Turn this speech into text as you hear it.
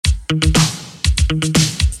All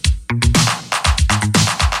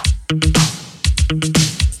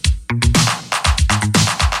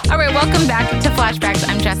right, welcome back to Flashbacks.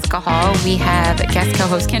 I'm Jessica Hall. We have guest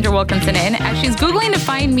co-host Kendra Wilkinson in as she's Googling to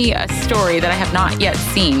find me a story that I have not yet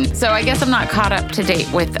seen. So I guess I'm not caught up to date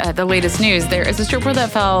with the latest news. There is a stripper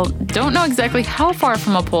that fell, don't know exactly how far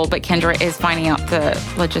from a pole, but Kendra is finding out the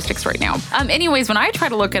logistics right now. Anyways, when I tried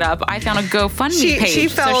to look it up, I found a GoFundMe page. She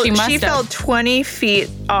fell 20 feet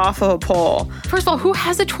off of a pole. First of all, who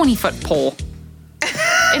has a 20-foot pole?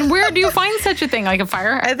 And where do you find such a thing? Like a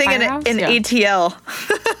fire? I think in ATL.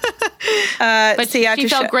 But she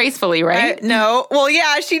fell gracefully, right? No. Well,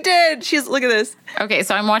 yeah, she did. Look at this. Okay,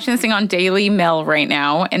 so I'm watching this thing on Daily Mail right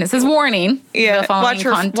now, and it says warning. Yeah,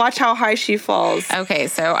 watch how high she falls. Okay,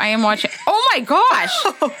 so I am watching. Oh my gosh!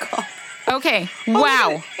 Oh God. Okay,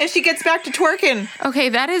 wow. And she gets back to twerking. Okay,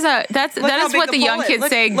 that is what the young kids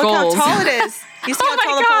say. Look goals. how tall it is. You see how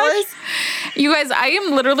tall the pole is? You guys, I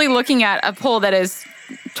am literally looking at a pole that is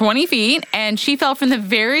 20 feet, and she fell from the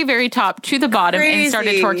very, very top to the bottom and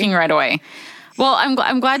started twerking right away. Well,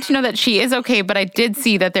 I'm glad to know that she is okay, but I did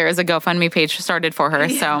see that there is a GoFundMe page started for her.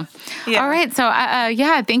 Yeah. So, all right. So,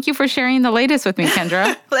 thank you for sharing the latest with me,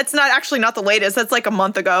 Kendra. That's not the latest. That's like a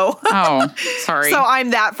month ago. Oh, sorry. So I'm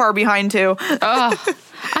that far behind too. I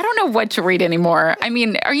don't know what to read anymore. I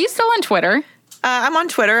mean, are you still on Twitter? I'm on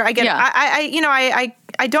Twitter.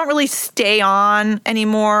 I don't really stay on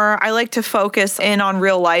anymore. I like to focus in on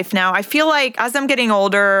real life now. I feel like as I'm getting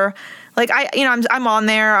older, I'm on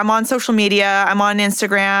there. I'm on social media. I'm on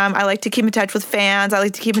Instagram. I like to keep in touch with fans. I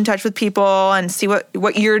like to keep in touch with people and see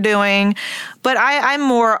what you're doing. But I'm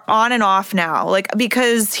more on and off now,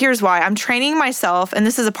 because here's why. I'm training myself, and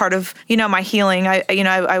this is a part of, my healing.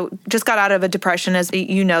 I just got out of a depression, as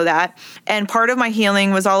you know that. And part of my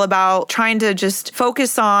healing was all about trying to just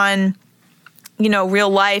focus on, real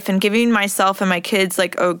life and giving myself and my kids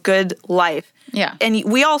a good life. Yeah. And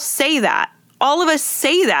we all say that. All of us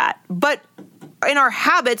say that, but in our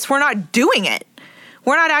habits, we're not doing it.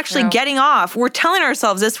 We're not actually getting off. We're telling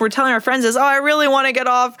ourselves this. We're telling our friends this. Oh, I really want to get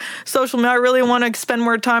off social media. I really want to spend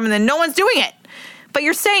more time. And then no one's doing it. But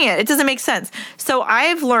you're saying it. It doesn't make sense. So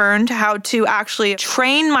I've learned how to actually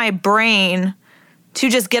train my brain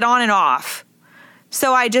to just get on and off.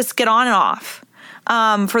 So I just get on and off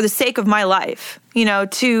for the sake of my life,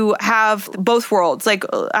 to have both worlds.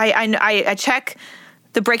 I check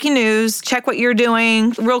the breaking news, check what you're doing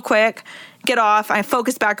real quick, get off. I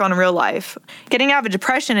focus back on real life. Getting out of a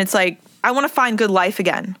depression, it's I want to find good life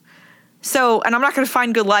again. So, and I'm not going to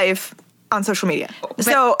find good life on social media.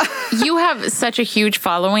 So you have such a huge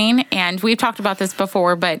following, and we've talked about this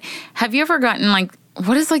before, but have you ever gotten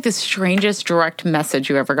what is the strangest direct message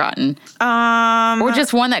you ever gotten? Or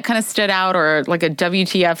just one that kind of stood out, or a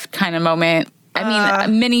WTF kind of moment? I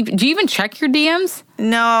mean, do you even check your DMs?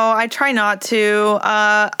 No, I try not to.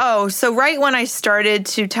 So right when I started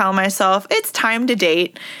to tell myself it's time to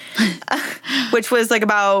date, which was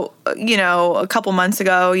about, a couple months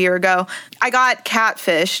ago, a year ago, I got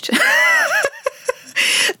catfished.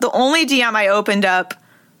 The only DM I opened up.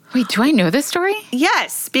 Wait, do I know this story?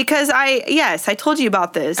 Yes, because I told you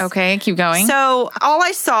about this. Okay, keep going. So all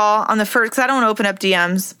I saw on the first, because I don't open up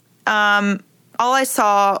DMs, all I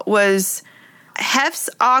saw was Hef's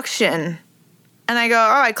auction. And I go,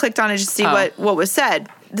 I clicked on it to see what was said.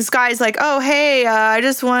 This guy's oh, hey, I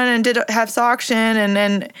just went and did Hef's auction.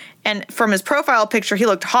 And from his profile picture, he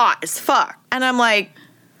looked hot as fuck. And I'm like,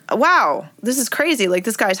 wow, this is crazy.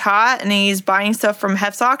 This guy's hot and he's buying stuff from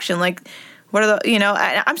Hef's auction. What are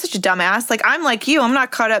the, I'm such a dumbass. I'm like you. I'm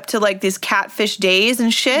not caught up to these catfish days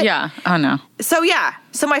and shit. Yeah. Oh, no. So, yeah.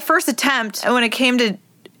 So my first attempt when it came to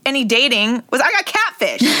any dating was I got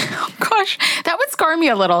catfish. Oh, gosh, that would scar me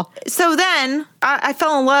a little. So then I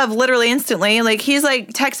fell in love literally instantly. He's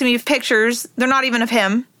texting me pictures. They're not even of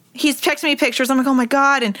him. He's texting me pictures. I'm like, oh my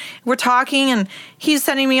God. And we're talking and he's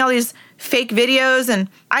sending me all these fake videos. And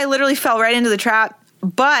I literally fell right into the trap.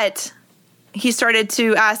 But he started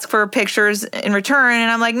to ask for pictures in return.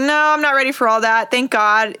 And I'm like, no, I'm not ready for all that. Thank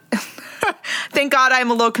God. Thank God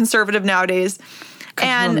I'm a little conservative nowadays. Could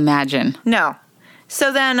you imagine? No.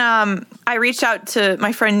 So then I reached out to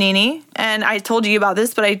my friend Nini, and I told you about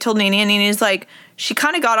this, but I told Nini, and Nini's she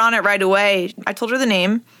kind of got on it right away. I told her the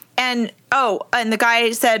name, and the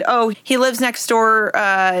guy said, he lives next door.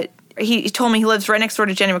 He told me he lives right next door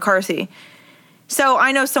to Jenny McCarthy. So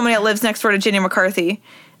I know somebody that lives next door to Jenny McCarthy.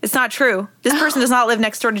 It's not true. This person does not live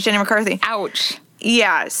next door to Jenny McCarthy. Ouch.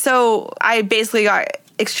 Yeah, so I basically got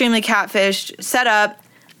extremely catfished, set up.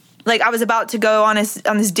 I was about to go on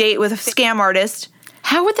this date with a scam artist.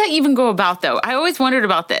 How would that even go about, though? I always wondered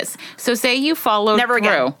about this. So say you followed Never through.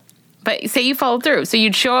 Again. But say you followed through. So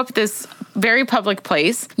you'd show up at this very public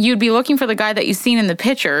place. You'd be looking for the guy that you've seen in the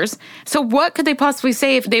pictures. So what could they possibly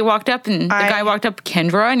say if they walked up and the guy walked up,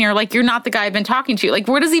 Kendra, and you're like, you're not the guy I've been talking to? Like,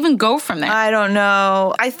 where does it even go from there? I don't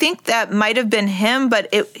know. I think that might have been him,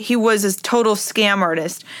 but he was a total scam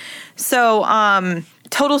artist. So,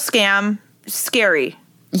 total scam, scary.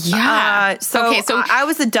 Yeah. So I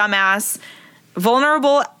was a dumbass,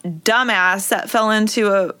 vulnerable dumbass that fell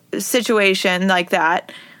into a situation like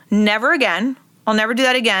that. Never again. I'll never do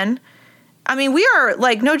that again. I mean, we are,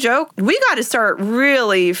 like, no joke, we got to start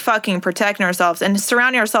really fucking protecting ourselves and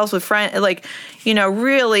surrounding ourselves with friends, like, you know,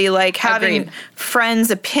 really, like, having friends'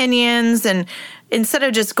 opinions, and instead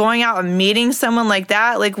of just going out and meeting someone like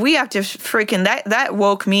that, like, we have to freaking, that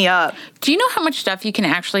woke me up. Do you know how much stuff you can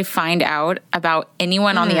actually find out about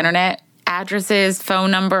anyone on the internet? Addresses, phone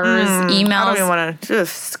numbers, emails. I don't even want to.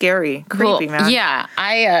 Scary, creepy, man. Yeah,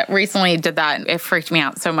 I recently did that. It freaked me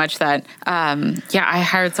out so much that, I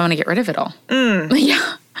hired someone to get rid of it all.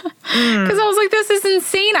 Yeah. Because I was like, this is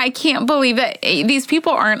insane. I can't believe that these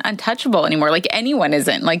people aren't untouchable anymore. Like, anyone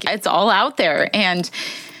isn't. Like, it's all out there. And,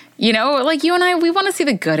 you know, like, you and I, we want to see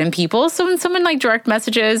the good in people. So when someone, like, direct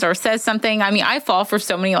messages or says something, I mean, I fall for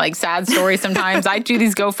so many, like, sad stories sometimes. I do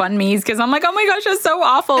these GoFundMes because I'm like, oh my gosh, that's so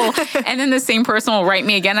awful. And then the same person will write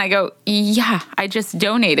me again. I go, yeah, I just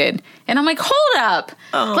donated. And I'm like, hold up.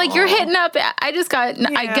 Oh. Like, you're hitting up. I just got,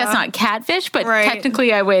 I guess not catfish, but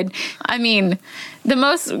technically I would. I mean, the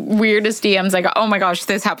most weirdest DMs I got, oh my gosh,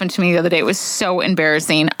 this happened to me the other day. It was so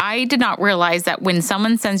embarrassing. I did not realize that when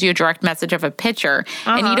someone sends you a direct message of a picture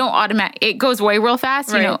and you don't it goes away real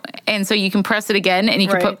fast, you know, and so you can press it again and you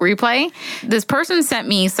can put replay. This person sent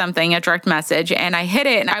me something, a direct message, and I hit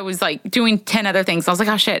it and I was like doing 10 other things. I was like,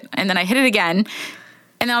 oh shit. And then I hit it again.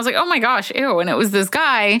 And I was like, oh my gosh, ew. And it was this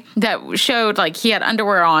guy that showed, like, he had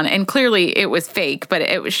underwear on, and clearly it was fake, but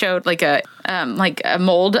it showed like a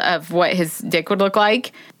mold of what his dick would look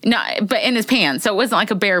like. No, but in his pants. So it wasn't like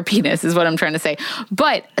a bare penis is what I'm trying to say.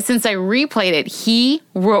 But since I replayed it, he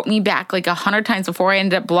wrote me back like 100 times before I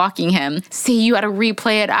ended up blocking him. See, you had to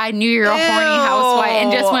replay it. I knew you're a horny housewife,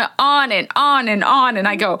 and just went on and on and on. And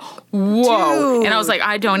I go, whoa. Dude. And I was like,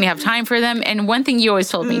 I don't have time for them. And one thing you always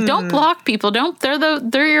told me, don't block people.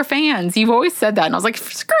 They're your fans. You've always said that. And I was like,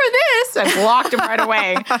 screw this. I blocked him right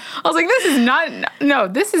away. I was like,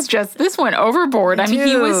 this went overboard. I mean,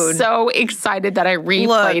 he was so excited that I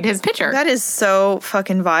replayed his picture. That is so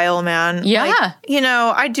fucking vile, man. Yeah. Like, you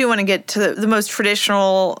know, I do want to get to the most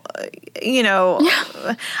traditional, you know,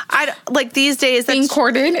 I like these days. Being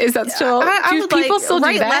courted, is that still, do people still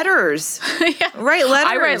do that? Letters. Write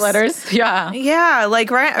letters. I write letters. Yeah. Yeah.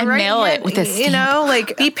 Like, and mail it with a stamp. You know,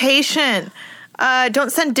 like, be patient.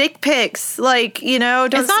 Don't send dick pics. Like, you know,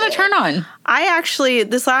 it's not a turn on. I actually,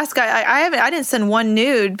 this last guy, I didn't send one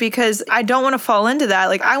nude because I don't want to fall into that.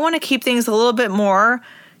 Like, I want to keep things a little bit more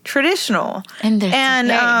traditional.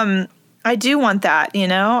 And I do want that, you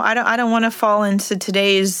know? I don't want to fall into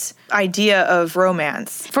today's idea of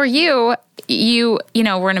romance. For you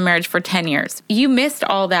know, we're in a marriage for 10 years. You missed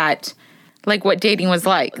all that, like, what dating was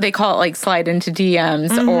like. They call it, like, slide into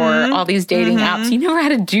DMs or all these dating apps. You never had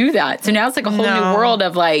to do that. So now it's like a whole new world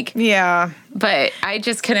of, like... Yeah. But I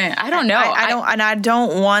just couldn't... I don't know. I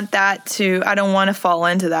don't want that to... I don't want to fall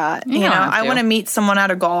into that. You know? I want to meet someone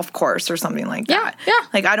at a golf course or something like that. Yeah.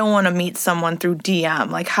 Like, I don't want to meet someone through DM.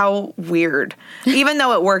 Like, how weird. Even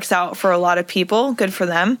though it works out for a lot of people, good for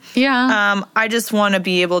them. Yeah. I just want to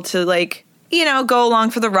be able to, like... you know, go along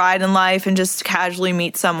for the ride in life and just casually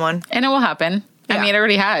meet someone. And it will happen. Yeah. I mean, it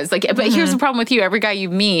already has. Like, but here's the problem with you. Every guy you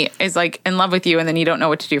meet is, like, in love with you, and then you don't know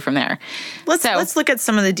what to do from there. Let's look at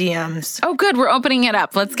some of the DMs. Oh, good. We're opening it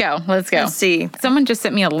up. Let's go. Let's see. Someone just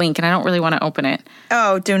sent me a link, and I don't really want to open it.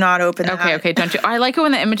 Oh, do not open it. Okay, don't you? I like it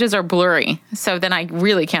when the images are blurry, so then I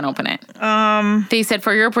really can't open it. They said,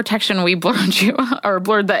 for your protection, we blurred you, or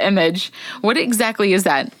blurred the image. What exactly is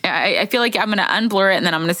that? I feel like I'm going to unblur it, and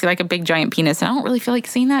then I'm going to see, like, a big giant penis, and I don't really feel like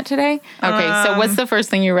seeing that today. Okay, so what's the first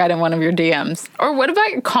thing you read in one of your DMs? Or what about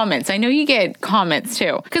your comments? I know you get comments,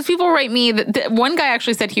 too. Because people write me, one guy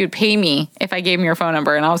actually said he would pay me if I gave him your phone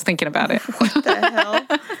number, and I was thinking about it. What the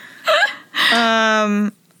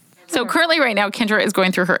hell? So currently right now, Kendra is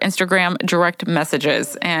going through her Instagram direct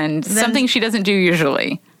messages, and something she doesn't do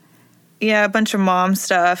usually. Yeah, a bunch of mom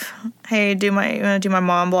stuff. Hey, do my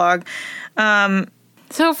mom blog.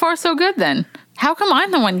 So far, so good then. How come I'm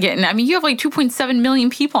the one getting... I mean, you have like 2.7 million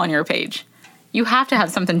people on your page. You have to have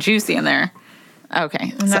something juicy in there.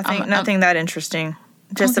 Okay. Nothing that interesting.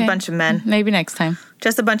 Just a bunch of men. Maybe next time.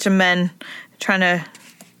 Just a bunch of men trying to...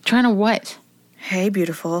 Trying to what? Hey,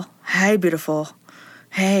 beautiful. Hey, beautiful.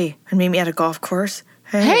 Hey, and meet me at a golf course.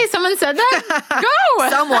 Hey, someone said that? Go!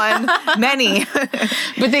 Someone. Many.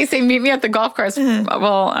 But they say, meet me at the golf course.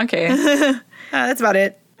 Well, okay. That's about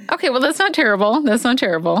it. Okay, well, that's not terrible. That's not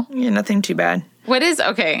terrible. Yeah, nothing too bad. What is,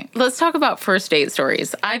 okay, let's talk about first date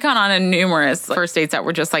stories. I've gone on numerous first dates that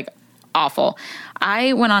were just like awful.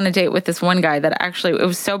 I went on a date with this one guy that actually, it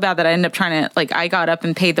was so bad that I ended up trying to, like, I got up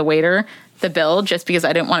and paid the waiter the bill just because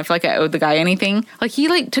I didn't want to feel like I owed the guy anything. Like, he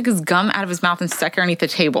like took his gum out of his mouth and stuck it underneath the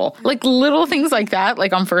table. Like, little things like that,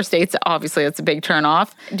 like on first dates, obviously it's a big turn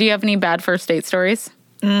off. Do you have any bad first date stories?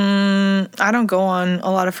 I don't go on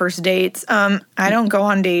a lot of first dates. I don't go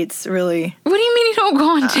on dates, really. What do you mean you don't go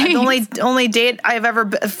on dates? The only date I've ever,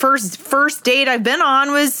 first date I've been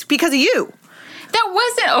on was because of you. That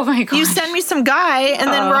wasn't, oh my gosh. You send me some guy,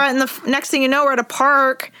 and then we're in the next thing you know, we're at a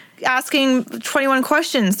park asking 21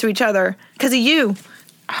 questions to each other because of you.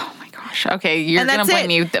 Oh my gosh. Okay, you're going to blame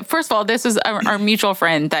me. First of all, this is our mutual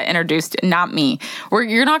friend that introduced, not me.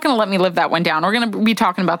 You're not going to let me live that one down. We're going to be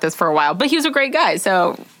talking about this for a while. But he was a great guy,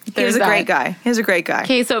 so he was a great guy. He was a great guy.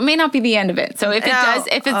 Okay, so it may not be the end of it. So if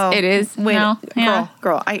it is. Wait, no,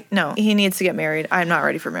 girl, no, he needs to get married. I'm not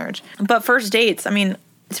ready for marriage. But first dates, I mean,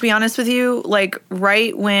 to be honest with you, like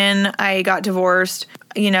right when I got divorced,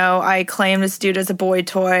 you know, I claimed this dude as a boy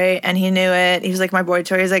toy, and he knew it. He was like my boy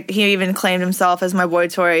toy. He's like, he even claimed himself as my boy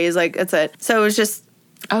toy. He's like, that's it. So it was just.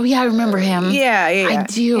 Oh yeah, I remember him. Yeah. I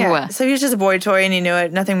do. Yeah. So he was just a boy toy, and he knew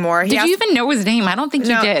it. Nothing more. Did you even know his name? I don't think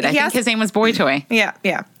you did. I think his name was Boy Toy. Yeah.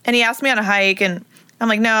 And he asked me on a hike, and I'm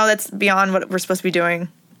like, no, that's beyond what we're supposed to be doing.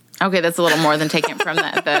 Okay, that's a little more than taking it from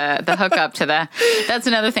the hookup to the. That's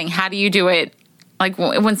another thing. How do you do it? Like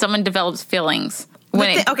when someone develops feelings. When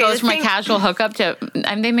it goes from a casual hookup to,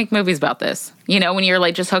 and they make movies about this, you know, when you're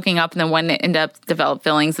like just hooking up and then when it end up develop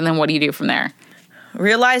feelings, and then what do you do from there?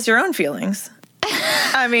 Realize your own feelings.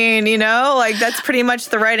 I mean, you know, like that's pretty much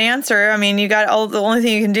the right answer. I mean, the only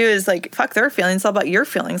thing you can do is like, fuck their feelings. It's all about your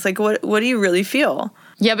feelings. Like, what do you really feel?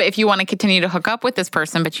 Yeah, but if you want to continue to hook up with this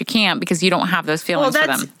person, but you can't because you don't have those feelings for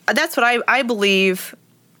them. That's what I believe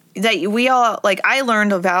that we all, like, I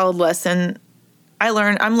learned a valid lesson.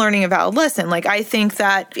 I'm learning a valid lesson. Like, I think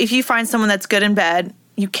that if you find someone that's good in bed,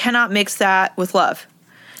 you cannot mix that with love.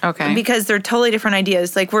 Okay. Because they're totally different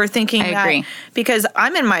ideas. Like, we're thinking I agree. Because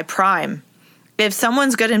I'm in my prime. If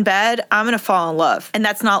someone's good in bed, I'm going to fall in love. And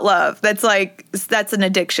that's not love. That's an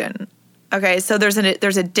addiction. Okay. So there's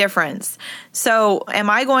a difference. So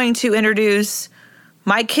am I going to introduce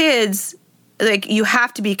my kids? Like, you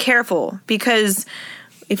have to be careful, because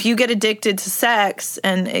if you get addicted to sex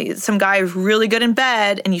and some guy is really good in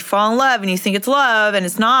bed and you fall in love and you think it's love and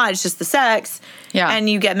it's not, it's just the sex. Yeah. And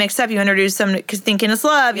you get mixed up, you introduce them thinking it's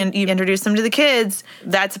love, and you introduce them to the kids,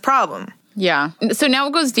 that's a problem. Yeah. So now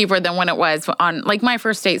it goes deeper than when it was on, like, my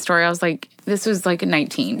first date story. I was like, this was like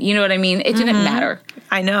 19. You know what I mean? It didn't matter.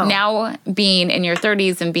 I know. Now being in your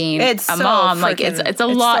 30s and being a mom, like it's a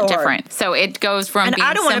lot different. So it goes from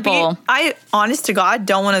being simple. I, honest to God,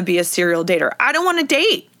 don't want to be a serial dater. I don't want to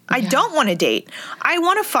date. I don't want to date. I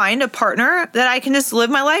want to find a partner that I can just live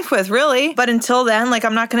my life with, really. But until then, like,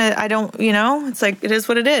 it's like, it is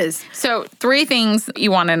what it is. So 3 things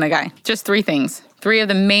you want in a guy. Just 3 things. 3 of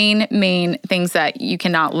the main things that you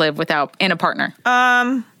cannot live without in a partner.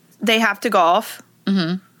 They have to golf.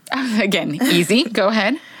 Mm-hmm. Again, easy. Go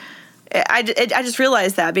ahead. I just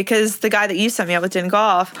realized that because the guy that you sent me up with didn't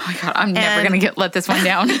golf. Oh my God, I'm never going to let this one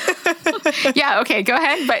down. Yeah, okay, go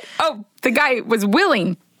ahead. But, the guy was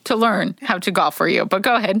willing to learn how to golf for you. But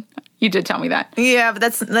go ahead. You did tell me that. Yeah, but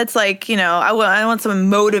that's like, you know, I want someone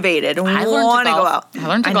motivated and want to go out. I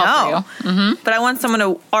learned to golf for you. Mm-hmm. But I want someone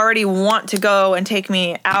to already want to go and take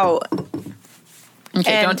me out.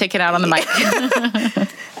 Okay, don't take it out on the mic.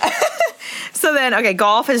 So then, okay,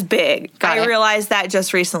 golf is big. I realized that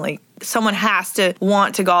just recently. Someone has to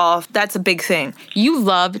want to golf. That's a big thing. You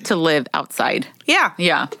love to live outside. Yeah.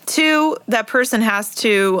 Yeah. 2, that person has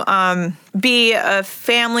to be a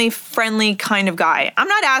family-friendly kind of guy. I'm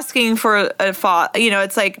not asking for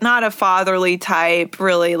it's like not a fatherly type,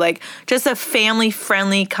 really. Like, just a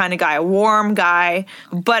family-friendly kind of guy. A warm guy,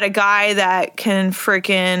 but a guy that can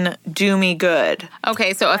freaking do me good.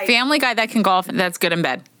 Okay, so a family guy that can golf, that's good in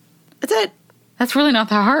bed. That's it. That's really not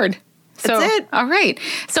that hard. So, that's it. All right.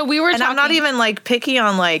 So we were talking. I'm not even like picky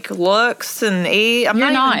on like looks and age. I'm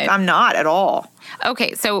not at all.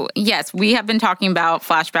 Okay. So yes, we have been talking about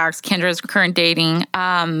flashbacks, Kendra's current dating.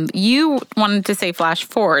 You wanted to say flash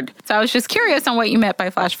forward. So I was just curious on what you meant by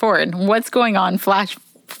flash forward. What's going on flash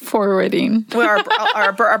forwarding? Well,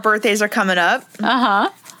 our birthdays are coming up. Uh-huh.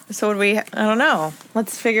 So I don't know.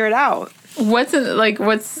 Let's figure it out. What's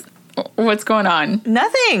What's going on?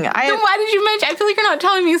 Nothing. Then why did you mention? I feel like you're not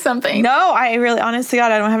telling me something. No, I really, honestly,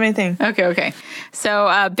 God, I don't have anything. Okay.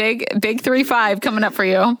 So big 3-5 coming up for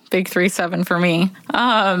you. Big 3-7 for me.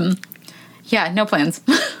 Yeah, no plans.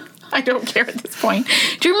 I don't care at this point.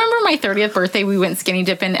 Do you remember my 30th birthday? We went skinny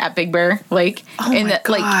dipping at Big Bear Lake. Oh my God.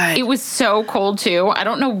 Like, it was so cold too. I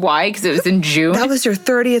don't know why, because it was in June. That was your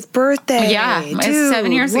 30th birthday. Yeah, dude, it's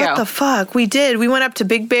 7 years ago. What the fuck? We did. We went up to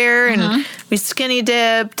Big Bear and we skinny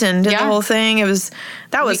dipped and did the whole thing.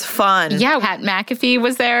 That was fun. Yeah, Pat McAfee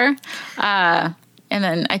was there. And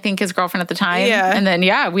then I think his girlfriend at the time. Yeah. And then,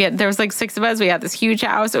 there was like 6 of us. We had this huge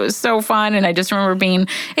house. It was so fun. And I just remember being,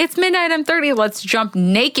 it's midnight, I'm 30. Let's jump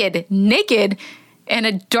naked in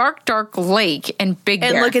a dark, dark lake in Big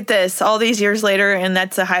Bear. And look at this, all these years later, and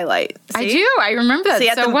that's a highlight. See? I do. I remember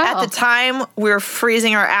that so well. At the time, we were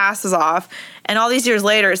freezing our asses off. And all these years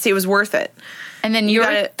later, see, it was worth it. And then your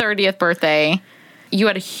 30th birthday, you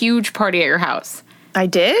had a huge party at your house. I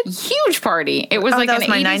did? Huge party. It was like an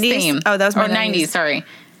 80s 90s theme. Oh, that was my 90s, sorry.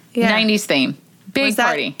 Yeah. 90s theme. Big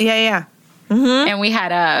party. Yeah. Mm-hmm. And we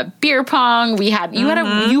had a beer pong. We had you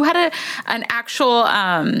had an actual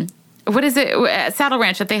what is it at Saddle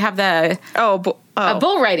Ranch that they have the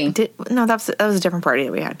bull riding. No, that was a different party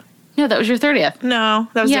that we had. No, that was your 30th. No,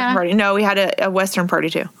 that was a different party. No, we had a Western party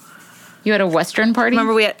too. You had a Western party?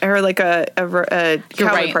 Remember we had like a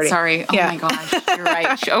cowboy party. Sorry. Oh my gosh. You're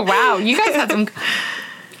right. Oh wow. You guys had some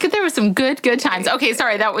there was some good times. Okay,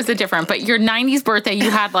 sorry, that was a different. But your 90s birthday,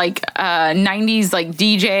 you had like 90s like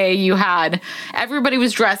DJ, you had everybody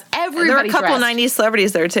was dressed. There were a couple 90s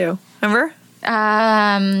celebrities there too. Remember?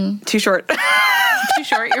 Too Short. Too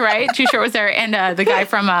Short, you're right. Too Short was there. And the guy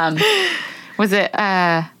from was it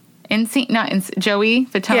Joey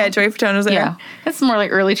Fatone? Yeah, Joey Fatone was there. Yeah. It's more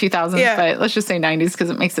like early 2000s, but let's just say 90s because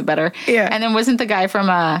it makes it better. Yeah. And then wasn't the guy from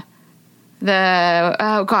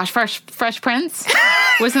Fresh Prince?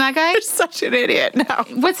 Wasn't that guy? You're such an idiot now.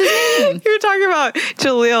 What's his name? You're talking about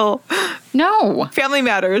Jaleel. No. Family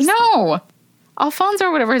Matters. No. Alfonso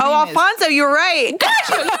or whatever his name is. Oh, Alfonso, you're right. Gosh,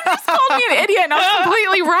 you just called me an idiot and I was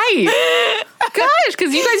completely right. Gosh,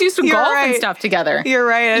 because you guys used to golf and stuff together. You're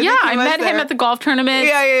right. I met him at the golf tournament.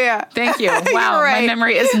 Yeah. Thank you. Wow, my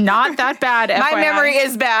memory is not that bad. My FYI. memory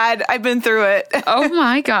is bad. I've been through it. Oh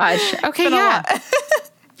my gosh. Okay, yeah.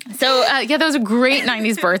 So, that was a great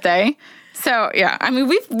 90s birthday. So, yeah, I mean,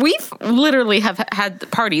 we've literally have had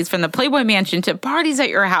parties from the Playboy Mansion to parties at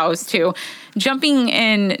your house to jumping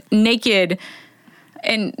in naked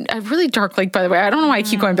in a really dark lake, by the way. I don't know why I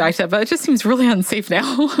keep going back to that, but it just seems really unsafe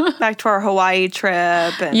now. Back to our Hawaii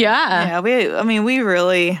trip. And we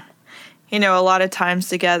really, a lot of times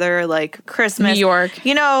together, like Christmas. New York.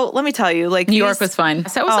 Let me tell you, like New York was fun.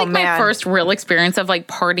 So it was my first real experience of like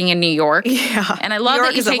partying in New York. Yeah. And I love New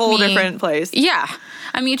York that you is a whole different place. Yeah.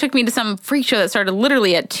 I mean, you took me to some freak show that started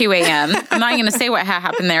literally at 2 a.m. I'm not going to say what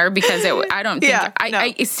happened there because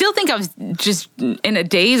I still think I was just in a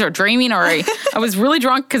daze or dreaming or I was really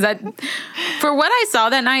drunk because for what I saw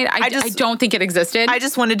that night, I don't think it existed. I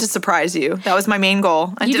just wanted to surprise you. That was my main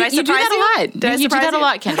goal. And did I surprise you? You do that a lot. You do that a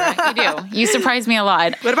lot, Kendra. You do. You surprise me a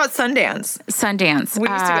lot. What about Sundance? Sundance. We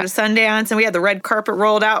used to go to Sundance and we had the red carpet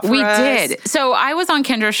rolled out for us. We did. So I was on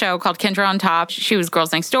Kendra's show called Kendra on Top. She was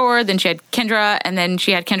Girls Next Door. Then she had Kendra and then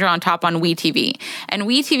she had Kendra on Top on WeTV. And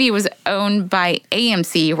WeTV was owned by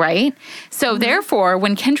AMC, right? So therefore,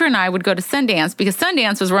 when Kendra and I would go to Sundance, because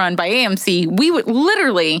Sundance was run by AMC, we would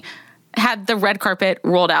literally had the red carpet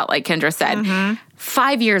rolled out, like Kendra said.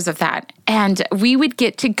 5 years of that. And we would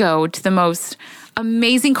get to go to the most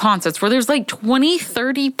amazing concerts where there's like 20,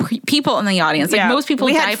 30 people in the audience. Like most people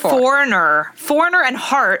die for. We had Foreigner and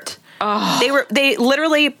Heart. Oh. They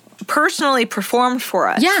literally personally performed for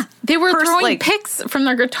us. Yeah. They were throwing picks from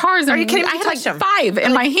their guitars. Are you kidding me? I had like 5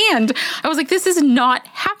 in my hand. I was like, this is not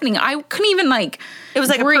happening. I couldn't even it was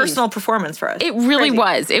like breathe. A personal performance for us. It really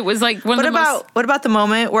was. It was like one of the most... What about the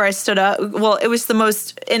moment where I stood up? Well, it was the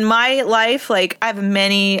most... In my life, like, I have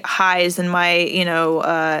many highs in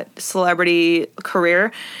my, celebrity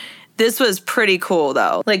career. This was pretty cool,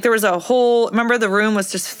 though. Like, there was a whole... Remember, the room was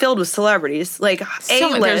just filled with celebrities. Like,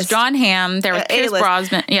 A-list. There's John Hamm. There was Pierce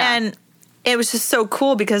Brosnan. Yeah. And it was just so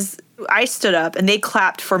cool because I stood up and they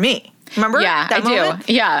clapped for me. Remember? Yeah, I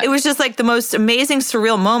do. Yeah. It was just like the most amazing,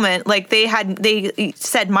 surreal moment. Like they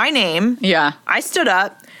said my name. Yeah. I stood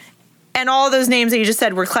up and all those names that you just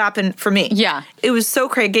said were clapping for me. Yeah. It was so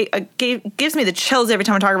crazy. It gives me the chills every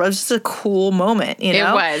time I talk about it. It was just a cool moment, It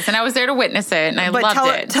was. And I was there to witness it and I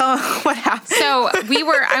loved it. Tell what happened. So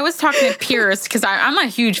I was talking to Pierce because I'm a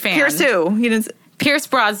huge fan. Pierce who? You didn't Pierce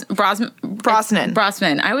Brosnan.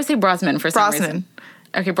 Brosnan. I always say Brosnan for some reason.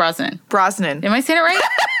 Okay, Brosnan. Brosnan. Am I saying it right?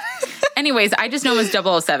 Anyways, I just know him as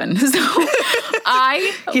 007. So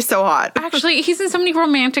he's so hot. Actually, he's in so many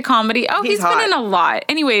romantic comedy. Oh, he's been in a lot.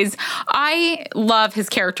 Anyways, I love his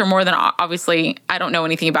character more than, obviously, I don't know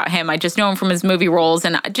anything about him. I just know him from his movie roles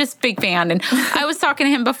and just big fan. And I was talking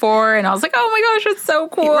to him before and I was like, oh my gosh, it's so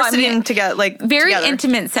cool. We're sitting together, very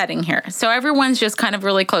intimate setting here. So everyone's just kind of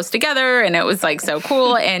really close together and it was like so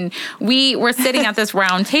cool. And we were sitting at this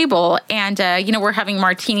round table and, we're having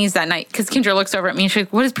martinis that night because Kendra looks over at me and she's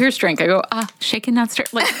like, what does Pierce drink? I go, shaken, not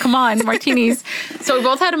stirred. Like, come on, martinis. So we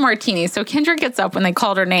both had a martini. So Kendra gets up when they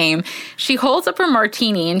called her name. She holds up her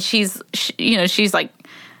martini and she's like,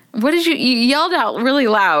 what did you yelled out really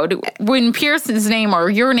loud when Pierce's name or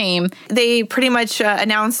your name? They pretty much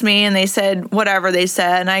announced me and they said whatever they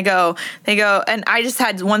said. And they go, and I just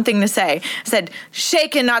had one thing to say. I said,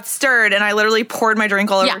 shaken, not stirred. And I literally poured my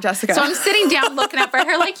drink all over Jessica. So I'm sitting down looking up at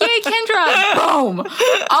her like, yay, Kendra, boom,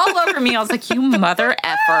 all over me. I was like, you mother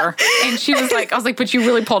effer. And she was like, but you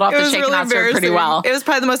really pulled off the shaken, not stirred pretty well. It was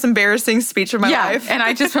probably the most embarrassing speech of my life. And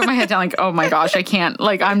I just put my head down like, oh my gosh, I can't,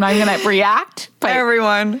 I'm not even going to react. But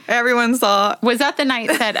Everyone saw. Was that the night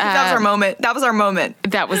that... that was our moment.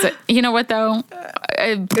 That was it. You know what, though?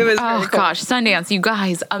 It was very cool. Gosh, Sundance, you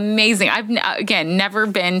guys, amazing. I've, again, never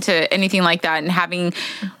been to anything like that. And having,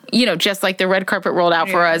 just like the red carpet rolled out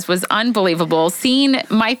for us was unbelievable. Seeing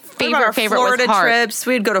my favorite Florida was Heart. Trips.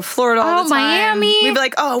 We'd go to Florida all the time. Miami. We'd be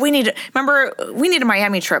like, we need a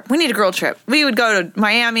Miami trip. We need a girl trip. We would go to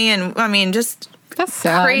Miami and, just... That's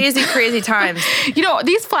sad. Crazy times.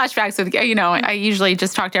 These flashbacks with, I usually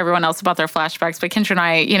just talk to everyone else about their flashbacks, but Kendra and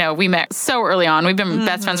I, we met so early on. We've been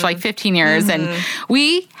best friends for like 15 years and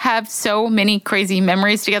we have so many crazy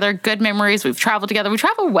memories together, good memories. We've traveled together. We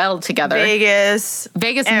travel well together. Vegas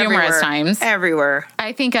numerous times. Everywhere.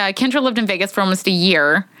 I think Kendra lived in Vegas for almost a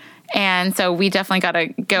year. And so we definitely got to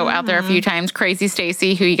go out there a few times. Crazy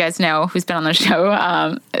Stacy, who you guys know, who's been on the show,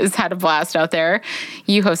 has had a blast out there.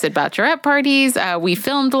 You hosted bachelorette parties. We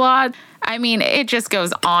filmed a lot. I mean, it just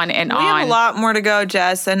goes on and on. We have a lot more to go,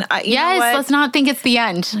 Jess. And let's not think it's the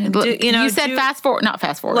end. You said fast forward, not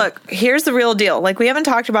fast forward. Look, here's the real deal. We haven't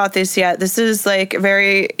talked about this yet. This is a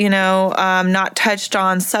very, not touched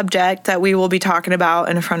on subject that we will be talking about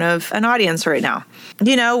in front of an audience right now.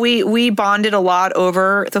 We bonded a lot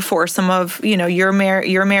over the foursome of, your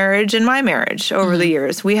marriage and my marriage over the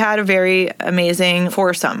years. We had a very amazing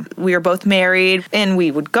foursome. We were both married and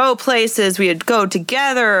we would go places. We would go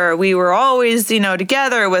together. We were always,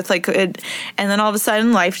 together with and then all of a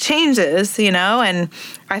sudden life changes, and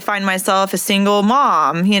I find myself a single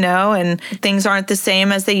mom, and things aren't the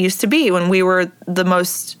same as they used to be when we were the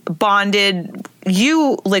most bonded.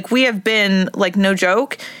 We have been, no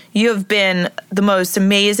joke, you have been the most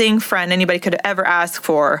amazing friend anybody could ever ask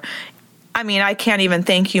for. I mean, I can't even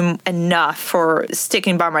thank you enough for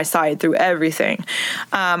sticking by my side through everything.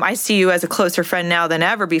 I see you as a closer friend now than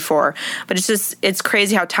ever before, but it's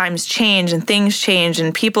crazy how times change and things change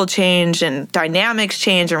and people change and dynamics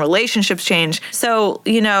change and relationships change. So,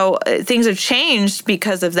 things have changed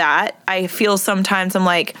because of that. I feel sometimes I'm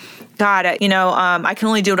like, God, I can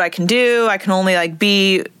only do what I can do. I can only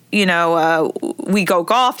be, we go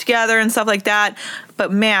golf together and stuff like that.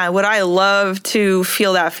 But man, would I love to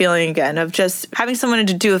feel that feeling again of just having someone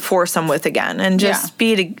to do a foursome with again and just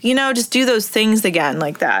just do those things again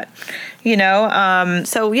like that,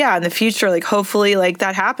 So yeah, in the future, hopefully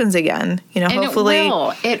that happens again, and hopefully.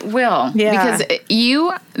 It will. Yeah. Because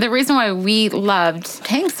the reason why we loved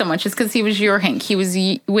Hank so much is because he was your Hank. He was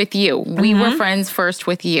with you. We were friends first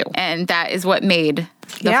with you. And that is what made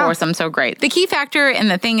the foursome so great. The key factor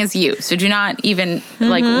and the thing is you. So do not even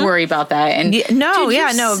worry about that. And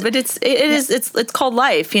but it's called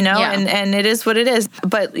life, and it is what it is.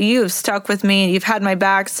 But you've stuck with me. You've had my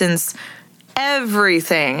back since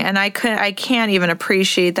everything, and I can't even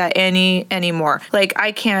appreciate that anymore.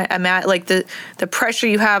 I can't imagine the pressure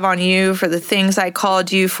you have on you for the things I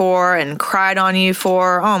called you for and cried on you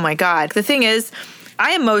for. Oh my God. The thing is,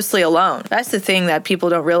 I am mostly alone. That's the thing that people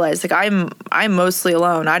don't realize. I'm mostly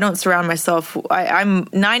alone. I don't surround myself. I'm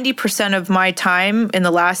 90% of my time in the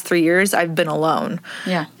last 3 years, I've been alone.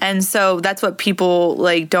 Yeah. And so that's what people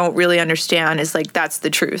don't really understand is that's the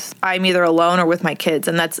truth. I'm either alone or with my kids,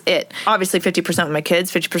 and that's it. Obviously 50% with my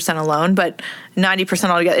kids, 50% alone, but 90%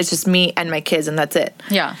 altogether, it's just me and my kids, and that's it.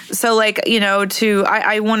 Yeah. So I want to,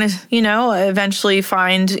 eventually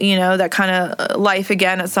find, that kind of life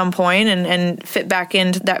again at some point and fit back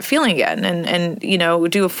into that feeling again and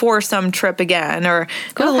do a foursome trip again or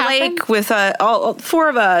go to the lake with all four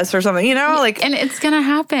of us or something, And it's going to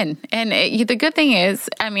happen. And the good thing is,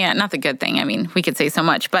 not the good thing. We could say so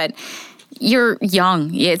much, but you're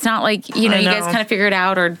young. It's not like, you guys kind of figured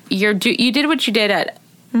out, or you did what you did at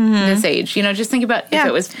this age. Just think about if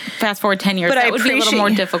it was fast forward 10 years, that would be a little more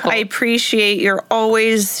difficult. I appreciate you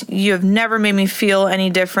have never made me feel any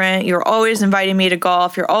different. You're always inviting me to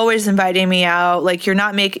golf. You're always inviting me out. Like, you're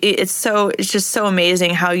not it's just so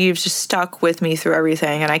amazing how you've just stuck with me through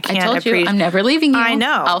everything. And I told you, I'm never leaving you. I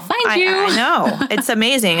know. I'll find you. I know. It's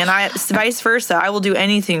amazing. And vice versa. I will do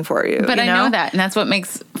anything for you. But I know that. And that's what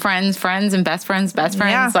makes friends and best friends.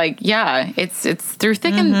 Yeah. Like, it's through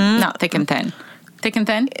thick and, not thick and thin. Thick and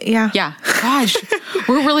thin? Yeah. Yeah. Gosh,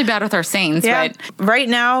 we're really bad with our sayings. Yeah. But right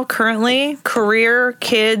now, currently, career,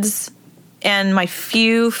 kids, and my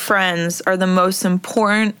few friends are the most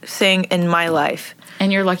important thing in my life.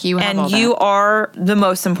 And you're lucky you have all that. And you are the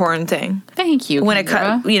most important thing. Thank you, when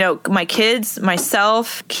Kendra. My kids,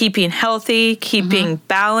 myself, keeping healthy, keeping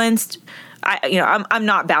balanced. I'm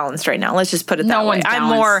not balanced right now. Let's just put it that way.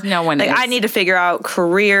 I'm more. No one is. I need to figure out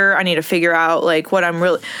career. I need to figure out what I'm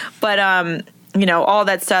really. But all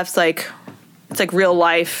that stuff's it's like real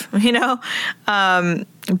life. But you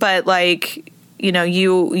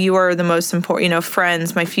are the most important.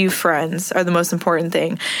 Friends, my few friends are the most important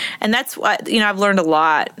thing, and that's what I've learned a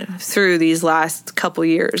lot through these last couple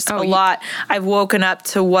years. Lot. I've woken up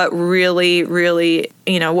to what really, really,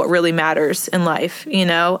 what really matters in life.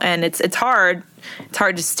 And it's hard. It's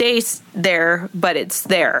hard to stay there, but it's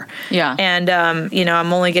there. Yeah. And,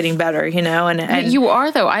 I'm only getting better, and you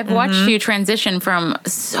are, though. I've watched you transition from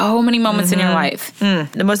so many moments in your life.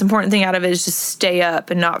 The most important thing out of it is just stay up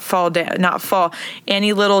and not fall down, not fall.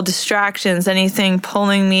 Any little distractions, anything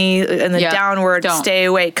pulling me in the downward, stay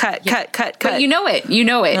away, cut. But you know it.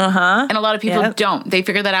 Uh-huh. And a lot of people don't. They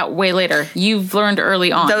figure that out way later. You've learned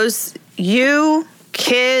early on.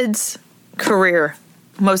 Kids, career.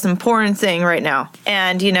 Most important thing right now.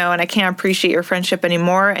 And, and I can't appreciate your friendship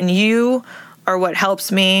anymore. And you are what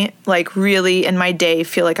helps me, really in my day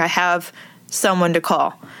feel like I have someone to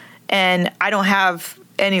call. And I don't have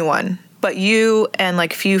anyone but you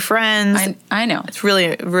and few friends. I know. It's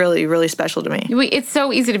really, really, really special to me. It's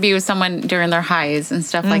so easy to be with someone during their highs and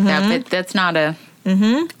stuff like that, but that's not a...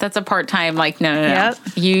 That's a part-time, no. Yep.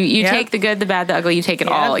 You take the good, the bad, the ugly, you take it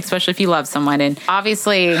all, especially if you love someone. And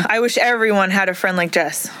obviously... I wish everyone had a friend like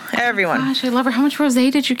Jess. Everyone. Gosh, I love her. How much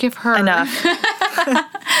rosé did you give her? Enough.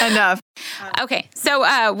 Enough. Okay,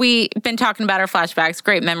 so we've been talking about our flashbacks,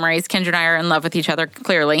 great memories. Kendra and I are in love with each other,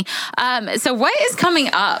 clearly. So what is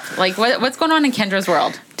coming up? What's going on in Kendra's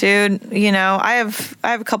world? Dude, I have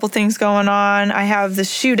a couple things going on. I have the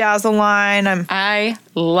Shoe Dazzle line. I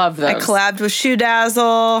love those. I collabed with Shoe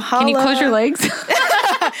Dazzle. Can you close your legs?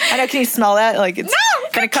 I know. Can you smell that? It's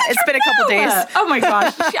been a couple days. Oh my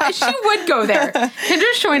gosh, she would go there.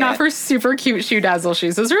 Kendra's showing off her super cute Shoe Dazzle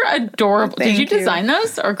shoes. Those are adorable. Did you design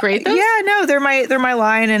those or create those? Yeah, no, they're my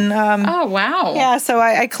line, and oh wow. Yeah, so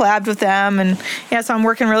I collabed with them, and so I'm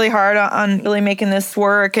working really hard on really making this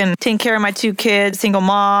work and taking care of my two kids, single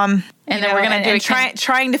mom. And then we're gonna do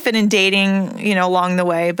trying to fit in dating, along the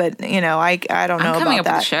way. But I don't know about that. I'm coming up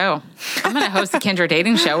with a show. I'm gonna host the Kendra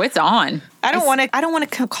dating show. It's on. I don't want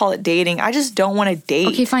to call it dating. I just don't want to date.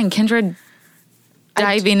 Okay, fine. Kendra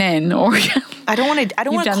diving in, or I don't want to. I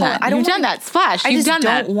don't want to call it. You've done that. Splash. You've done that.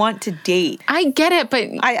 I just don't want to date. I get it, but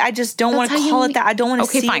I just don't want to call it that. I don't want to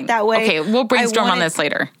see it that way. Okay, we'll brainstorm on this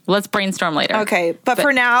later. Let's brainstorm later. Okay, but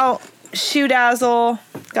for now. Shoe Dazzle.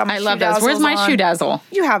 Got my I love those. Where's my Shoe Dazzle?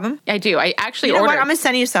 You have them. I do. I actually ordered. What? I'm going to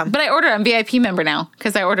send you some. But I ordered. I'm VIP member now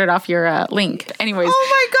because I ordered off your link. Anyways. Oh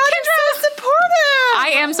my God, Kendra, you're so supportive.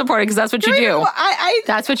 I am supportive because that's what you do.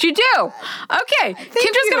 That's what you do. Okay.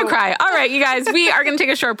 Kendra's going to cry. All right, you guys. We are going to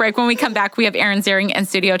take a short break. When we come back, we have Erin Ziering in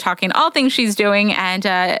studio talking all things she's doing and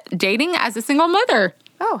dating as a single mother.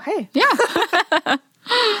 Oh, hey. Yeah.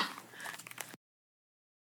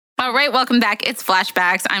 All right, welcome back. It's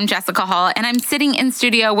Flashbacks. I'm Jessica Hall, and I'm sitting in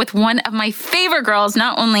studio with one of my favorite girls.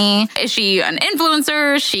 Not only is she an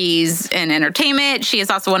influencer, she's in entertainment, she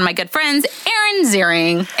is also one of my good friends, Erin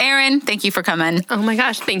Ziering. Erin, thank you for coming. Oh my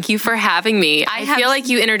gosh, thank you for having me. I feel like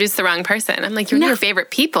you introduced the wrong person. I'm like, you're your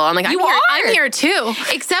favorite people. I'm like, I'm here too.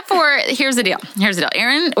 Except for, here's the deal.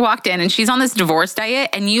 Erin walked in, and she's on this divorce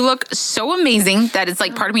diet, and you look so amazing that it's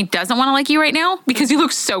like part of me doesn't want to like you right now because you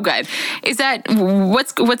look so good. Is that,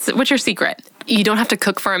 what's your secret? You don't have to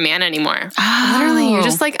cook for a man anymore. Oh. Literally, you're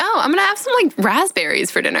just like, I'm gonna have some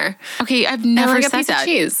raspberries for dinner. Okay, I've never said a piece that. Of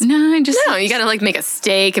cheese. No, you gotta make a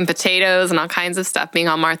steak and potatoes and all kinds of stuff. Being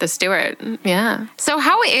all Martha Stewart, yeah. So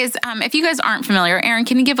how is if you guys aren't familiar, Erin,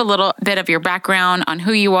 can you give a little bit of your background on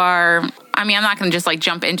who you are? I mean, I'm not going to just like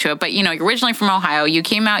jump into it, but you know, you're originally from Ohio. You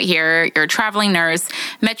came out here, you're a traveling nurse,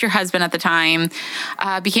 met your husband at the time,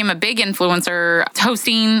 became a big influencer,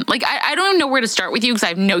 hosting. Like, I don't even know where to start with you because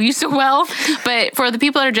I know you so well. But for the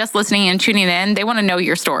people that are just listening and tuning in, they want to know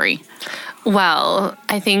your story. Well,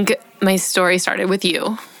 I think my story started with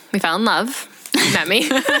you. We fell in love. You met me.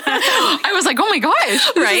 I was like, oh my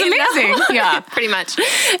gosh, right? Amazing. No. Yeah, pretty much.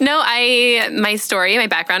 No, my story, my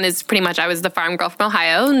background is pretty much I was the farm girl from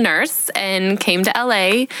Ohio, nurse, and came to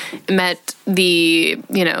LA, met the,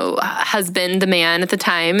 husband, the man at the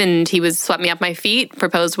time, and he swept me off my feet,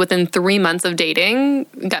 proposed within 3 months of dating,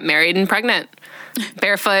 got married and pregnant.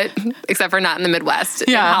 Barefoot, except for not in the Midwest,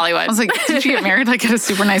 in Hollywood. I was like, did you get married like at a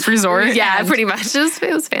super nice resort? Yeah, pretty much.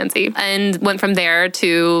 It was fancy. And went from there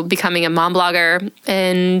to becoming a mom blogger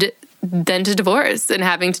and then to divorce and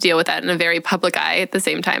having to deal with that in a very public eye at the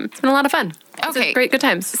same time. It's been a lot of fun. Okay. Great, good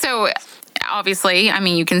times. So obviously, I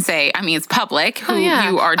mean, you can say, it's public who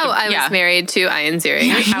you are. I was married to Ian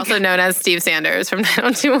Ziering, also known as Steve Sanders from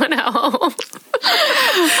 90210.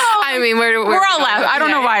 I mean, we're all laughing. I don't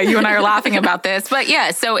know why you and I are laughing about this, but yeah.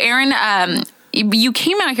 So Erin, you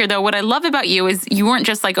came out here though. What I love about you is you weren't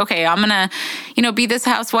just like, okay, I'm gonna, be this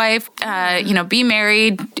housewife, be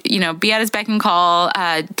married, be at his beck and call,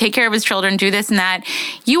 take care of his children, do this and that.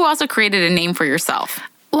 You also created a name for yourself.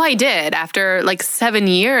 Well, I did. After like 7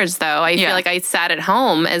 years, though, I feel like I sat at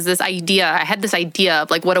home as this idea. I had this idea of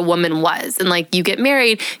like what a woman was. And like you get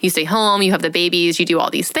married, you stay home, you have the babies, you do all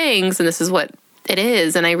these things. And this is what it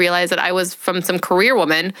is. And I realized that I was from some career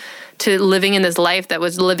woman to living in this life that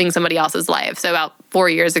was living somebody else's life. So about 4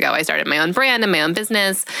 years ago, I started my own brand and my own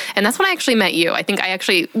business. And that's when I actually met you. I think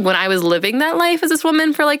when I was living that life as this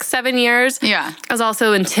woman for like 7 years, I was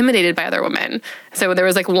also intimidated by other women. So there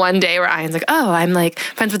was like one day where Ian's like, oh, I'm like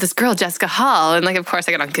friends with this girl, Jessica Hall. And like, of course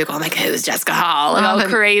I got on Google. I'm like, who's Jessica Hall? And all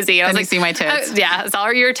crazy. I was like, see my tits. I saw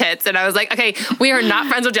your tits. And I was like, okay, we are not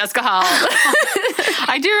friends with Jessica Hall.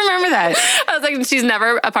 I do remember that. I was like, she's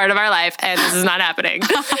never a part of our life and this is not happening.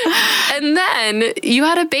 And then you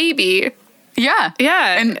had a baby. Yeah.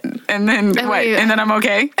 Yeah. And then what? And then I'm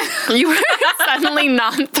okay? You were suddenly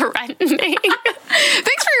non-threatening.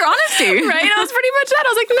 Thanks for your honesty. Right? That was pretty much that. I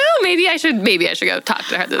was like, no, maybe I should go talk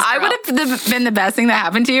to her. This girl. I would have been the best thing that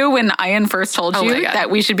happened to you when Ian first told you that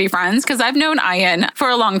we should be friends. Because I've known Ian for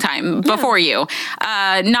a long time before you.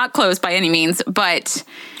 Not close by any means, but...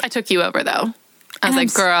 I took you over, though. I was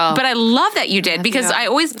like, girl. But I love that you did because I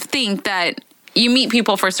always think that you meet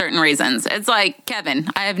people for certain reasons. It's like Kevin.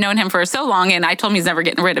 I have known him for so long, and I told him he's never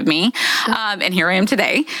getting rid of me. And here I am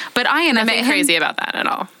today. But Ian, I met him. Crazy about that at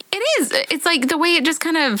all. It is. It's like the way it just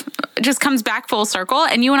kind of comes back full circle.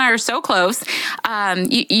 And you and I are so close.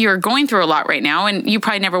 You're going through a lot right now, and you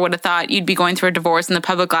probably never would have thought you'd be going through a divorce in the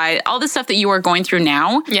public eye. All the stuff that you are going through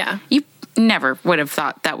now. Yeah. You never would have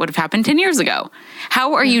thought that would have happened 10 years ago.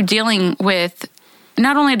 How are you dealing with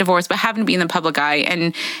not only a divorce, but having to be in the public eye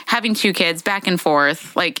and having 2 kids back and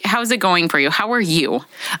forth? Like, how's it going for you? How are you?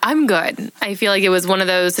 I'm good. I feel like it was one of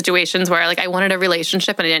those situations where like I wanted a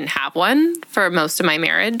relationship and I didn't have one for most of my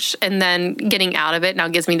marriage. And then getting out of it now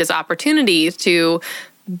gives me this opportunity to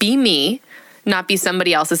be me, not be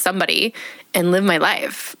somebody else's somebody, and live my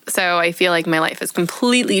life. So I feel like my life has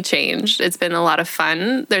completely changed. It's been a lot of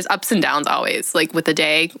fun. There's ups and downs always, like with the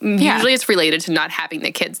day. Yeah. Usually it's related to not having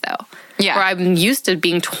the kids, though. Yeah. Where I'm used to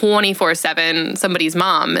being 24/7 somebody's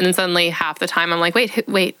mom, and then suddenly half the time I'm like,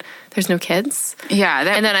 wait, there's no kids? Yeah.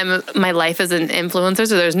 And then my life as an influencer,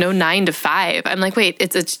 so there's no 9 to 5. I'm like, wait,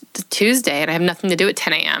 it's a Tuesday and I have nothing to do at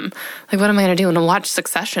 10 a.m. Like, what am I going to do? I'm going to watch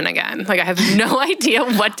Succession again. Like, I have no idea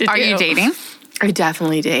what to do. Are you dating? I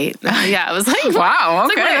definitely date. Yeah, I was like, wow,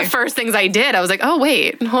 okay. It's like one of the first things I did. I was like, oh,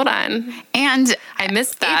 wait, hold on. And I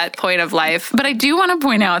missed that point of life. But I do want to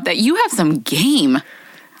point out that you have some game.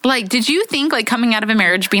 Like, did you think, like, coming out of a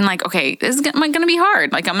marriage being like, okay, this is going to be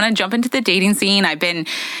hard. Like, I'm going to jump into the dating scene. I've been,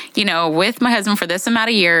 with my husband for this amount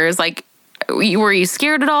of years. Like, were you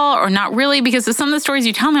scared at all or not really? Because of some of the stories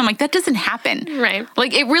you tell me, I'm like, that doesn't happen. Right.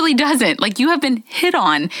 Like, it really doesn't. Like, you have been hit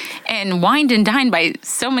on and wined and dined by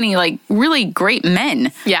so many, like, really great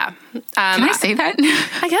men. Yeah. Can I say that?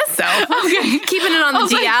 I guess so. Okay. Keeping it on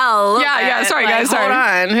the DL. Like, yeah. Sorry, guys. Sorry.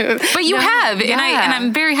 Hold on. But you have. Yeah. And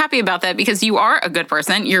I'm very happy about that because you are a good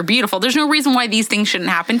person. You're beautiful. There's no reason why these things shouldn't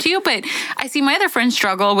happen to you. But I see my other friends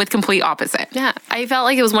struggle with complete opposite. Yeah. I felt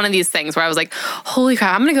like it was one of these things where I was like, holy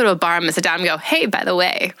crap, I'm going to go to a bar, I'm going to sit down and go, hey, by the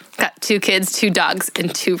way, got 2 kids, 2 dogs,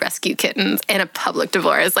 and 2 rescue kittens, and a public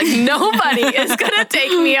divorce. Like, nobody is going to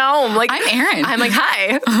take me home. Like, I'm Erin. I'm like,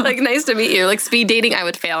 hi. Like, nice to meet you. Like, speed dating, I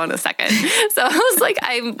would fail on a second. So I was like,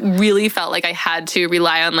 I really felt like I had to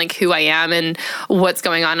rely on like who I am and what's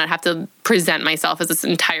going on. I have to present myself as this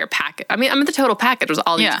entire package. I mean, I'm the total package with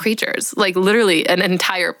all these creatures, like literally an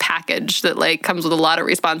entire package that like comes with a lot of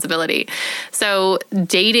responsibility. So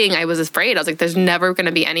dating, I was afraid. I was like, there's never going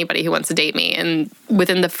to be anybody who wants to date me. And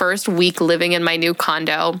within the first week living in my new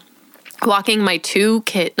condo, walking my two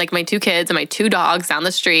kids and my two dogs down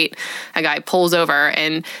the street, a guy pulls over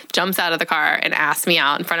and jumps out of the car and asks me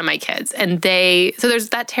out in front of my kids. And so there's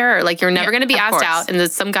that terror, like you're never going to be asked out. And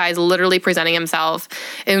there's some guy's literally presenting himself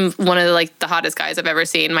in one of the hottest guys I've ever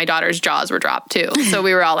seen. My daughter's jaws were dropped too. So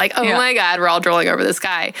we were all like, oh my God, we're all drooling over this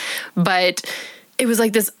guy. But it was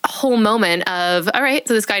like this whole moment of, all right,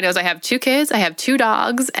 so this guy knows I have 2 kids, I have 2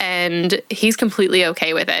 dogs, and he's completely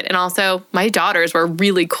okay with it. And also, my daughters were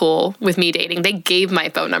really cool with me dating. They gave my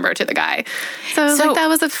phone number to the guy. So like, that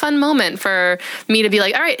was a fun moment for me to be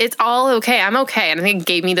like, all right, it's all okay. I'm okay. And I think it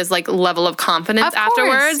gave me this like level of confidence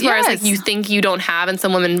afterwards, whereas like you think you don't have, and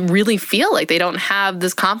some women really feel like they don't have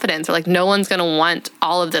this confidence, or like no one's going to want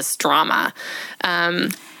all of this drama.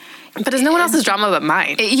 But there's no one else's drama but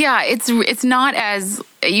mine. Yeah, it's not as,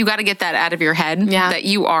 you got to get that out of your head that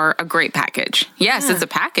you are a great package. Yes, it's a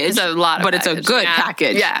package. It's a lot of but package. It's a good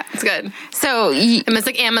package. Yeah, it's good. So it's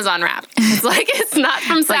like Amazon wrap. It's like, it's not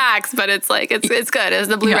from Saks, but it's like, it's good. It's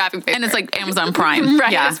the blue wrapping paper. And it's like Amazon Prime.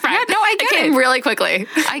 Right. Yeah. It's Prime. Yeah, no, I get it. Came really quickly.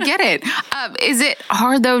 I get it. Is it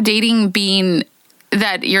hard though, dating being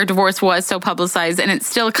that your divorce was so publicized, and it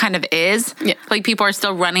still kind of is? Yeah. Like people are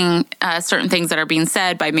still running certain things that are being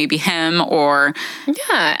said by maybe him or...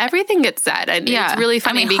 Yeah, everything gets said. It's really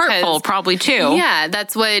funny because... hurtful probably too. Yeah,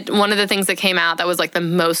 that's what, one of the things that came out that was like the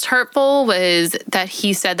most hurtful was that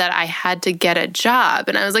he said that I had to get a job.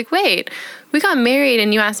 And I was like, wait, we got married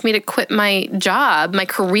and you asked me to quit my job, my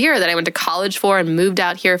career that I went to college for and moved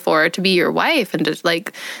out here for, to be your wife and to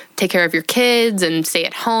like take care of your kids and stay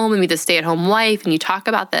at home and be the stay-at-home wife, and you talk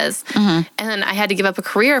about this. And then I had to give up a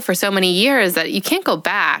career for so many years that you can't go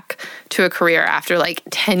back to a career after like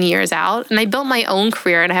 10 years out. And I built my own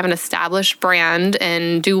career and I have an established brand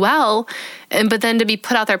and do well. But then to be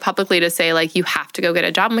put out there publicly to say like, you have to go get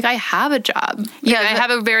a job. I'm like, I have a job. Yeah, I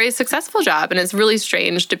have a very successful job. And it's really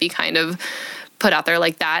strange to be kind of put out there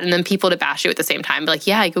like that, and then people to bash you at the same time. Be like,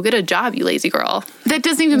 yeah, go get a job, you lazy girl. That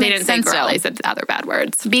doesn't even make sense, though. They said other bad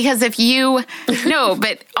words. Because if you... No,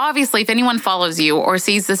 but obviously if anyone follows you or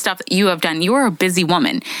sees the stuff that you have done, you are a busy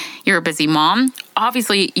woman. You're a busy mom.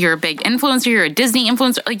 Obviously, you're a big influencer. You're a Disney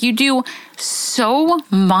influencer. Like, you do so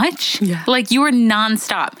much. Yeah. Like, you are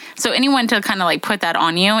nonstop. So anyone to kind of like put that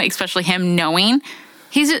on you, especially him knowing...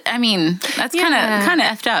 that's kind of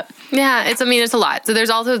effed up. Yeah, it's a lot. So there's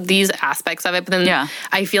also these aspects of it, but then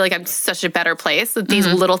I feel like I'm such a better place that these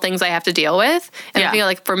little things I have to deal with. And I feel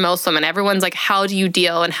like for most women, everyone's like, how do you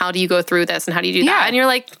deal and how do you go through this and how do you do that? And you're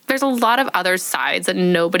like, there's a lot of other sides that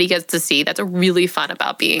nobody gets to see that's really fun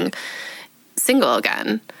about being single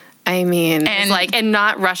again. I mean, and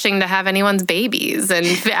not rushing to have anyone's babies. And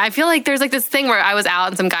I feel like there's like this thing where I was out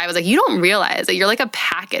and some guy was like, you don't realize that you're like a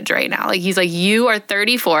package right now. Like, he's like, you are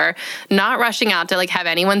 34, not rushing out to like have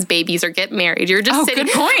anyone's babies or get married. You're just sitting.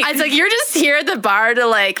 Good point. It's like, you're just here at the bar to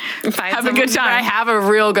like have a good time. I have a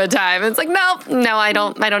real good time. It's like, no, I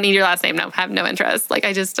don't need your last name. No, have no interest. Like,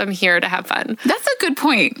 I'm here to have fun. That's a good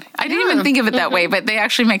point. I didn't even think of it that way, but they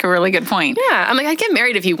actually make a really good point. Yeah. I'm like, I get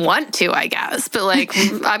married if you want to, I guess. But like,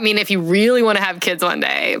 I mean, if you really want to have kids one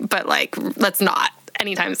day, but like, let's not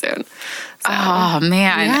anytime soon. So, oh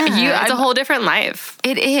man, it's a whole different life.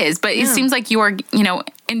 It is, but it seems like you are,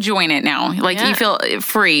 enjoying it now. Like you feel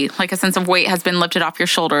free, like a sense of weight has been lifted off your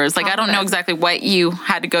shoulders. Like I don't know exactly what you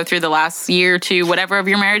had to go through the last year or two, whatever of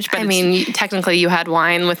your marriage. But I mean, technically you had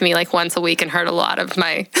wine with me like once a week and heard a lot of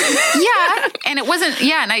my... and it wasn't,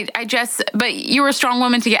 and but you were a strong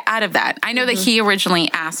woman to get out of that. I know that he originally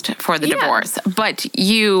asked for the divorce, but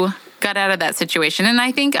you got out of that situation. And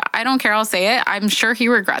I think, I don't care, I'll say it, I'm sure he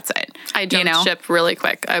regrets it. I jumped ship really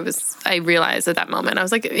quick. I realized at that moment, I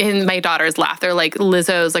was like, and my daughters laugh. They're like,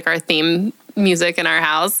 Lizzo's like our theme music in our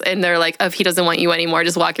house. And they're like, if he doesn't want you anymore,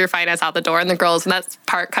 just walk your fine ass out the door. And the girls, when that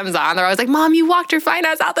part comes on, they're always like, Mom, you walked your fine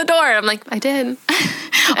ass out the door. And I'm like, I did.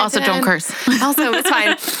 Also, don't curse. Also, it's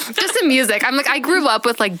fine. Just in music. I'm like, I grew up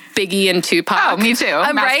with like Biggie and Tupac. Oh, me too.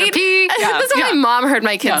 Right? P. Yeah, that's why my mom heard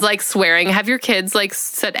my kids like swearing. Have your kids like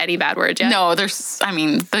said any bad words yet? No, the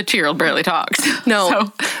 2-year-old barely talks.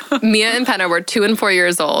 No. So. Mia and Penna were 2 and 4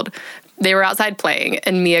 years old. They were outside playing,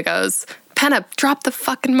 and Mia goes, Hannah, drop the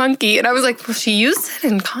fucking monkey. And I was like, well, she used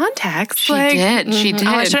it in context. She did. She did.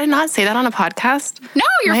 Oh, should I not say that on a podcast? No,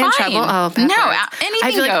 you're Am I fine. in trouble? Oh, bad no, words.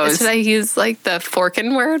 anything I goes. Should I use like the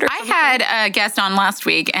forking word? Or I had a guest on last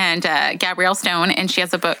week, and Gabrielle Stone, and she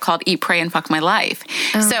has a book called Eat, Pray, and Fuck My Life.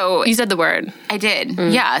 So you said the word. I did.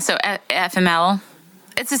 Yeah. So FML.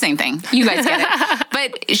 It's the same thing. You guys get it.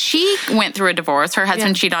 But she went through a divorce. Her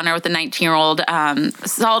husband cheated on her with a 19-year-old,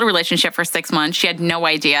 solid relationship for 6 months. She had no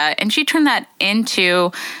idea. And she turned that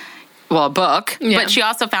into, a book. Yeah. But she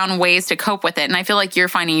also found ways to cope with it. And I feel like you're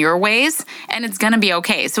finding your ways, and it's going to be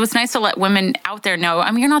okay. So it's nice to let women out there know,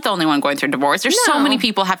 I mean, you're not the only one going through divorce. There's so many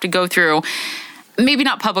people have to go through. Maybe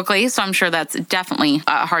not publicly, so I'm sure that's definitely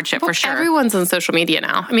a hardship for sure. Everyone's on social media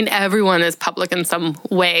now. I mean, everyone is public in some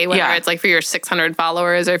way, whether it's like for your 600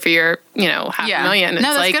 followers or for your, half a million. It's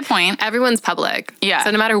no, that's a good point. Everyone's public. Yeah.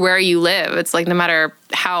 So no matter where you live, it's like no matter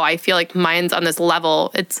how I feel like mine's on this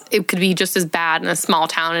level, it could be just as bad in a small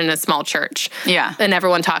town in a small church. Yeah. And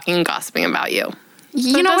everyone talking and gossiping about you.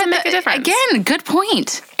 You know what? Make a difference. Again, good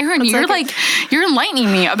point. Erin, you're you're enlightening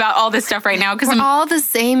me about all this stuff right now. Because we're all the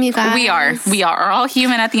same, you guys. We are. We are all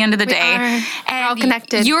human at the end of the day. And we're all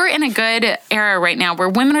connected. You're in a good era right now where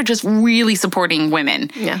women are just really supporting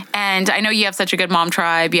women. Yeah. And I know you have such a good mom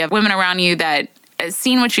tribe. You have women around you that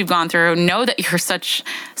seen what you've gone through, know that you're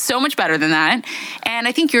so much better than that. And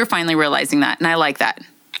I think you're finally realizing that. And I like that.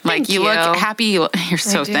 Like, you look happy. You're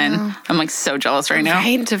so thin. I'm like so jealous right now.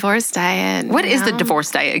 Right, divorce diet. What is the divorce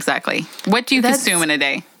diet exactly? What do you consume in a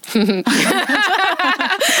day?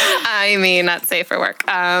 I mean, not safe for work. Wait,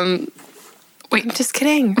 I'm just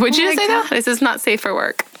kidding. Would you say that? This is not safe for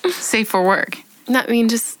work. Safe for work? No, I mean,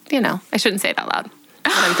 just, I shouldn't say it out loud.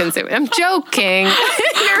 What I'm consuming. I'm joking. Wait,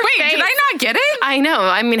 did I not get it? I know.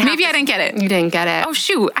 I mean, maybe I didn't get it. You didn't get it. Oh,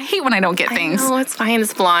 shoot. I hate when I don't get things. No, it's fine.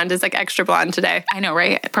 It's blonde. It's like extra blonde today. I know,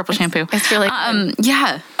 right? Purple shampoo. It's really good.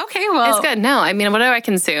 Yeah. Okay, well. It's good. No, I mean, what do I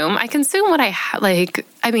consume? I consume what I like.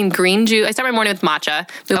 I mean, green juice. I start my morning with matcha,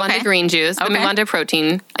 move on to green juice, then move on to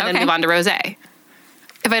protein, and then move on to rosé.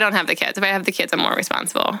 If I don't have the kids. If I have the kids, I'm more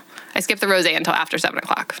responsible. I skip the rosé until after 7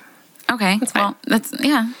 o'clock. Okay. That's fine. Well, that's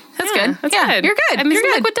good. That's good. You're good. I mean, you're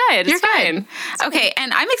it's a good. liquid diet. It's fine. Okay,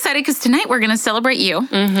 and I'm excited because tonight we're going to celebrate you.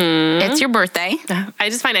 Mm-hmm. It's your birthday. I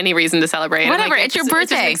just find any reason to celebrate. Whatever. It's your birthday.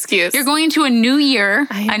 It's just an excuse. You're going into a new year,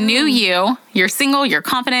 a new you. You're single. You're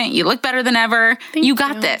confident. You look better than ever. You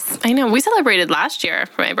got this. I know. We celebrated last year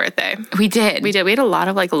for my birthday. We did. We had a lot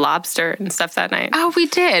of like lobster and stuff that night. Oh, we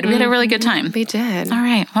did. We had a really good time. We did. All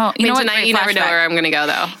right. Well, you know what? Tonight you never know where I'm going to go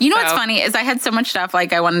though. You know what's funny is I had so much stuff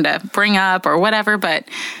like I wanted to bring up or whatever, but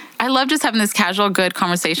I love just having this casual, good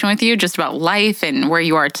conversation with you just about life and where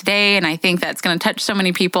you are today. And I think that's going to touch so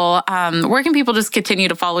many people. Where can people just continue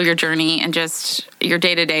to follow your journey and just your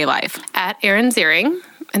day-to-day life? At Erin Ziering.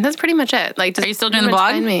 And that's pretty much it. Like, are you still doing the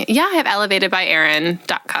blog? Yeah, I have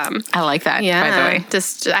elevatedbyerin.com. I like that, by the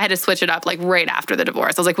way. I had to switch it up like right after the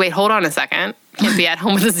divorce. I was like, wait, hold on a second. Can't be at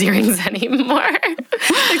home with the Zierings anymore.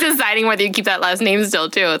 Like deciding whether you keep that last name still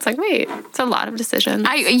too. It's like, wait, it's a lot of decisions.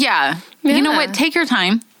 Yeah. You know what? Take your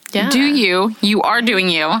time. Yeah. Do you. You are doing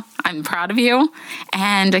you. I'm proud of you.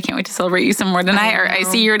 And I can't wait to celebrate you some more tonight. I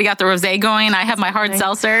see you already got the rosé going. I have my hard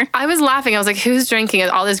seltzer. I was laughing. I was like, who's drinking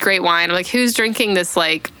all this great wine? I'm like, who's drinking this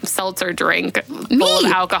like seltzer drink full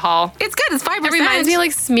of alcohol? It's good. It's 5%. It reminds me of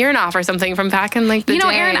like Smirnoff or something from back in like the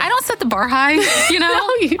day. Erin, I don't set the bar high. You know?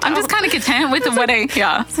 No, you don't. I'm just kind of content with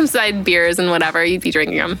some side beers and whatever. You'd be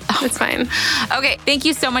drinking them. It's fine. Okay. Thank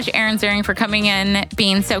you so much, Erin Ziering, for coming in,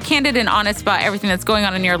 being so candid and honest about everything that's going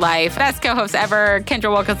on in your life. Best co-host ever,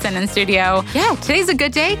 Kendra Wilkinson in studio. Yeah, today's a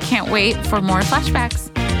good day. Can't wait for more flashbacks.